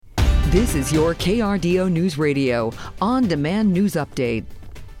This is your KRDO News Radio on-demand news update.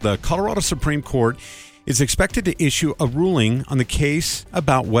 The Colorado Supreme Court is expected to issue a ruling on the case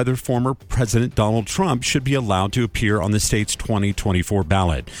about whether former President Donald Trump should be allowed to appear on the state's 2024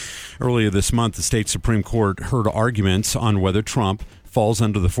 ballot. Earlier this month, the state Supreme Court heard arguments on whether Trump falls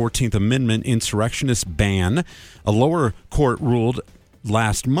under the 14th Amendment insurrectionist ban. A lower court ruled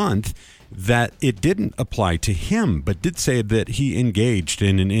last month that it didn't apply to him, but did say that he engaged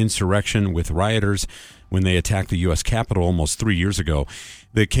in an insurrection with rioters when they attacked the U.S. Capitol almost 3 years ago.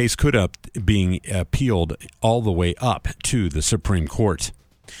 The case could up being appealed all the way up to the Supreme Court.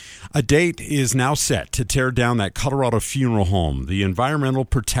 A date is now set to tear down that Colorado funeral home. The Environmental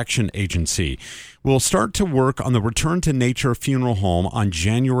Protection Agency will start to work on the Return to Nature funeral home on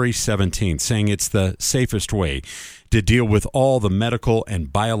January 17th, saying it's the safest way to deal with all the medical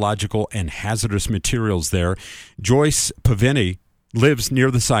and biological and hazardous materials there. Joyce Pavini lives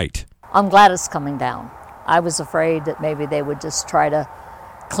near the site. I'm glad it's coming down. I was afraid that maybe they would just try to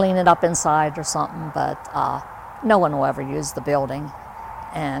clean it up inside or something, but no one will ever use the building.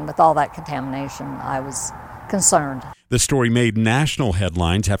 And with all that contamination, I was concerned. The story made national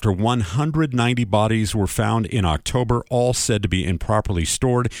headlines after 190 bodies were found in October, all said to be improperly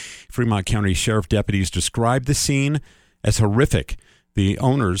stored. Fremont County Sheriff deputies described the scene as horrific. The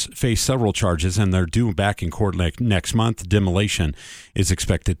owners face several charges, and they're due back in court next month. Demolition is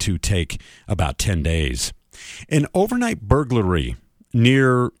expected to take about 10 days. An overnight burglary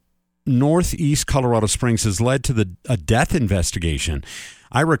near northeast Colorado Springs has led to a death investigation.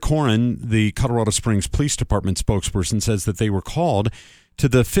 Ira Corin, the Colorado Springs Police Department spokesperson, says that they were called to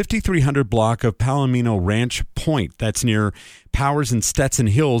the 5300 block of Palomino Ranch Point. That's near Powers and Stetson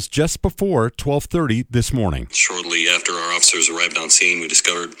Hills just before 12:30 this morning. Shortly after our officers arrived on scene, we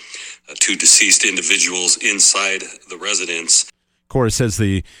discovered two deceased individuals inside the residence. Cora says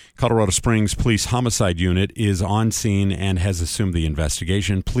the Colorado Springs Police Homicide Unit is on scene and has assumed the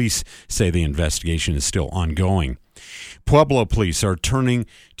investigation. Police say the investigation is still ongoing. Pueblo police are turning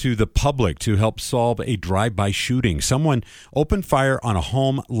to the public to help solve a drive-by shooting. Someone opened fire on a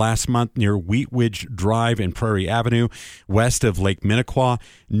home last month near Wheat Ridge Drive and Prairie Avenue, west of Lake Minnequa.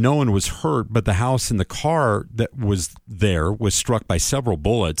 No one was hurt, but the house and the car that was there was struck by several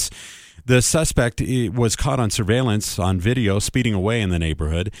bullets. The suspect was caught on surveillance on video speeding away in the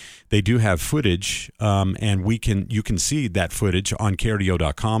neighborhood. They do have footage, and you can see that footage on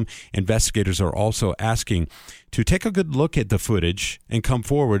KRDO.com. Investigators are also asking to take a good look at the footage and come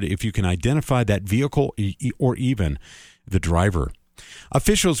forward if you can identify that vehicle or even the driver.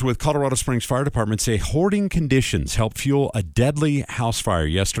 Officials with Colorado Springs Fire Department say hoarding conditions helped fuel a deadly house fire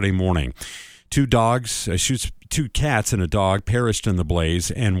yesterday morning. Two cats and a dog perished in the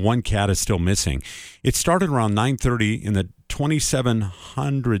blaze, and one cat is still missing. It started around 9:30 in the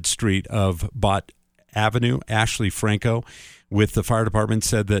 2700 Street of Bott Avenue. Ashley Franco with the fire department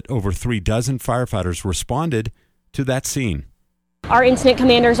said that over 36 firefighters responded to that scene. Our incident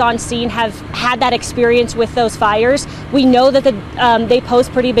commanders on scene have had that experience with those fires. We know that they pose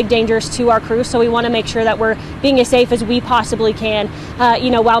pretty big dangers to our crew, so we want to make sure that we're being as safe as we possibly can,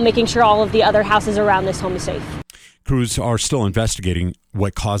 while making sure all of the other houses around this home is safe. Crews are still investigating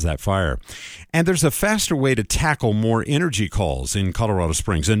what caused that fire. And there's a faster way to tackle more energy calls in Colorado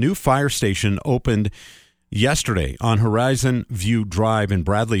Springs. A new fire station opened yesterday on Horizon View Drive in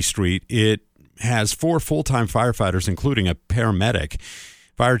Bradley Street. It has 4 full-time firefighters, including a paramedic.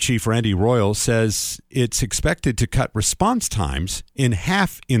 Fire Chief Randy Royal says it's expected to cut response times in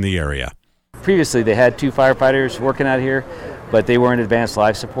half in the area. Previously, they had 2 firefighters working out here, but they were in advanced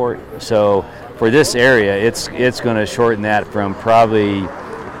life support. So for this area, it's going to shorten that from probably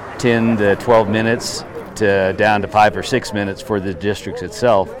 10 to 12 minutes to down to 5 or 6 minutes for the district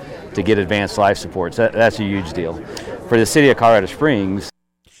itself to get advanced life support. So that's a huge deal. For the city of Colorado Springs.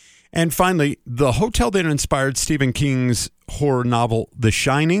 And finally, the hotel that inspired Stephen King's horror novel The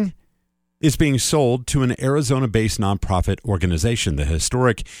Shining is being sold to an Arizona-based nonprofit organization. The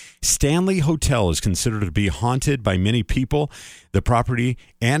historic Stanley Hotel is considered to be haunted by many people. The property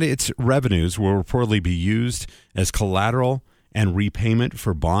and its revenues will reportedly be used as collateral and repayment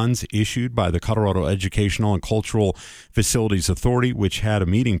for bonds issued by the Colorado Educational and Cultural Facilities Authority, which had a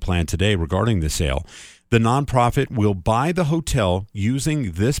meeting planned today regarding the sale. The nonprofit will buy the hotel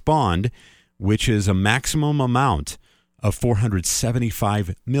using this bond, which is a maximum amount of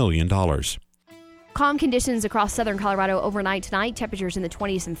 $475 million. Calm conditions across southern Colorado overnight tonight. Temperatures in the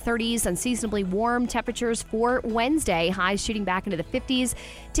 20s and 30s. Unseasonably warm temperatures for Wednesday. Highs shooting back into the 50s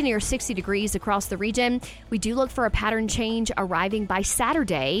to near 60 degrees across the region. We do look for a pattern change arriving by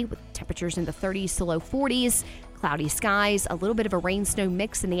Saturday with temperatures in the 30s to low 40s. Cloudy skies, a little bit of a rain-snow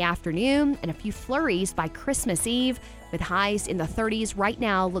mix in the afternoon, and a few flurries by Christmas Eve with highs in the 30s. Right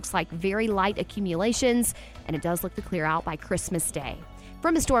now, looks like very light accumulations, and it does look to clear out by Christmas Day.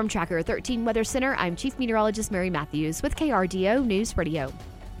 From the Storm Tracker 13 Weather Center, I'm Chief Meteorologist Mary Matthews with KRDO News Radio.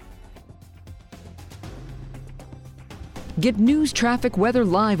 Get news, traffic, weather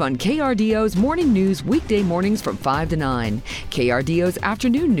live on KRDO's Morning News weekday mornings from 5 to 9. KRDO's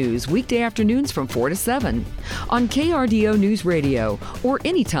Afternoon News weekday afternoons from 4 to 7. On KRDO News Radio or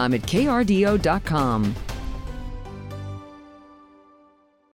anytime at krdo.com.